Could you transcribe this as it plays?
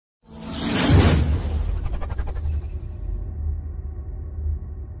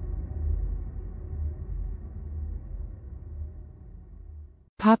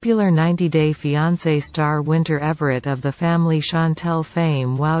Popular 90 Day Fiancé star Winter Everett of the family Chantel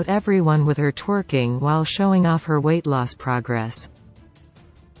fame wowed everyone with her twerking while showing off her weight loss progress.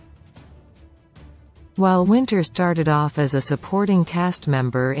 While Winter started off as a supporting cast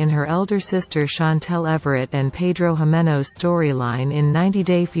member in her elder sister Chantel Everett and Pedro Ximénez storyline in 90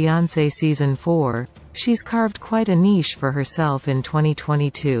 Day Fiancé Season 4, she's carved quite a niche for herself in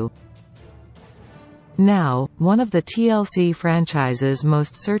 2022. Now, one of the TLC franchise's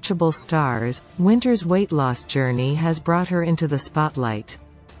most searchable stars, Winter's weight loss journey has brought her into the spotlight.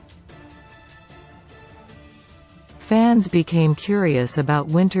 Fans became curious about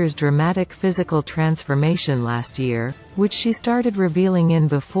Winter's dramatic physical transformation last year, which she started revealing in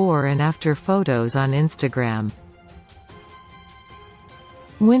before and after photos on Instagram.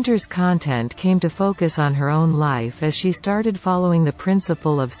 Winter's content came to focus on her own life as she started following the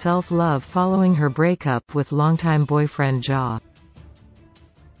principle of self-love following her breakup with longtime boyfriend Ja.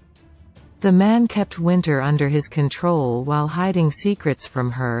 The man kept Winter under his control while hiding secrets from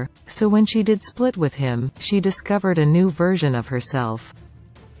her, so when she did split with him, she discovered a new version of herself.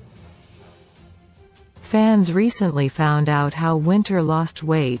 Fans recently found out how Winter lost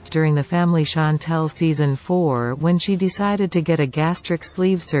weight during the family Chantel Season 4 when she decided to get a gastric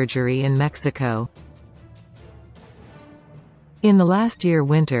sleeve surgery in Mexico. In the last year,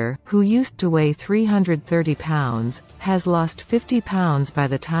 Winter, who used to weigh 330 pounds, has lost 50 pounds by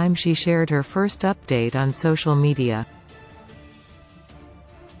the time she shared her first update on social media.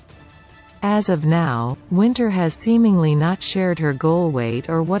 As of now, Winter has seemingly not shared her goal weight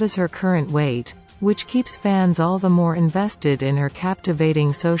or what is her current weight, which keeps fans all the more invested in her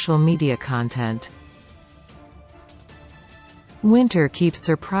captivating social media content. Winter keeps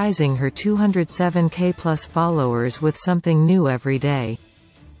surprising her 207K+ followers with something new every day.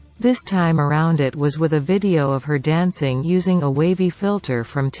 This time around it was with a video of her dancing using a wavy filter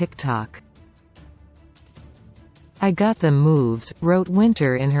from TikTok. "I got them moves," wrote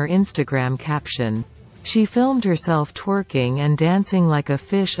Winter in her Instagram caption. She filmed herself twerking and dancing like a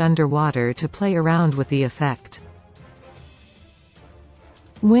fish underwater to play around with the effect.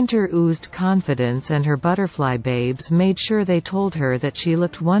 Winter oozed confidence and her butterfly babes made sure they told her that she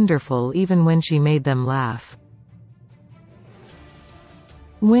looked wonderful even when she made them laugh.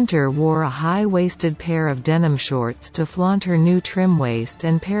 Winter wore a high-waisted pair of denim shorts to flaunt her new trim waist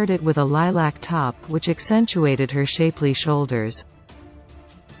and paired it with a lilac top which accentuated her shapely shoulders.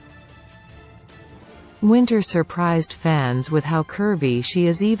 Winter surprised fans with how curvy she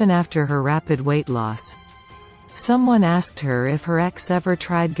is even after her rapid weight loss. Someone asked her if her ex ever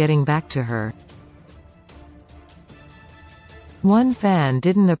tried getting back to her. One fan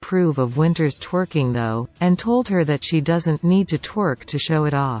didn't approve of Winter's twerking though, and told her that she doesn't need to twerk to show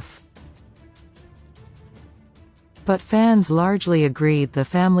it off. But fans largely agreed the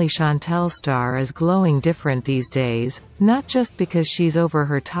family Chantel star is glowing different these days, not just because she's over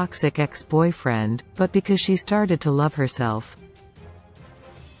her toxic ex-boyfriend, but because she started to love herself.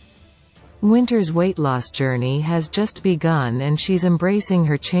 Winter's weight loss journey has just begun and she's embracing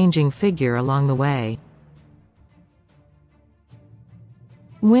her changing figure along the way.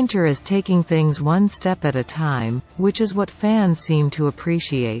 Winter is taking things one step at a time, which is what fans seem to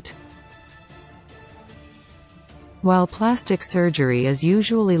appreciate. While plastic surgery is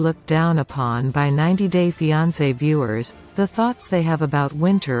usually looked down upon by 90 Day Fiancé viewers, the thoughts they have about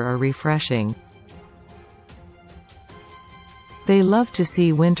Winter are refreshing. They love to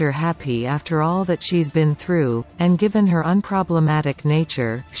see Winter happy after all that she's been through, and given her unproblematic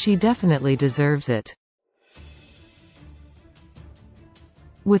nature, she definitely deserves it.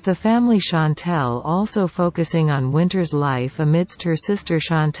 With the family Chantel also focusing on Winter's life amidst her sister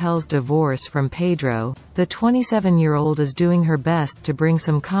Chantel's divorce from Pedro, the 27-year-old is doing her best to bring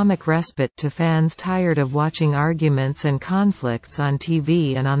some comic respite to fans tired of watching arguments and conflicts on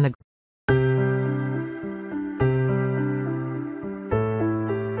TV and on the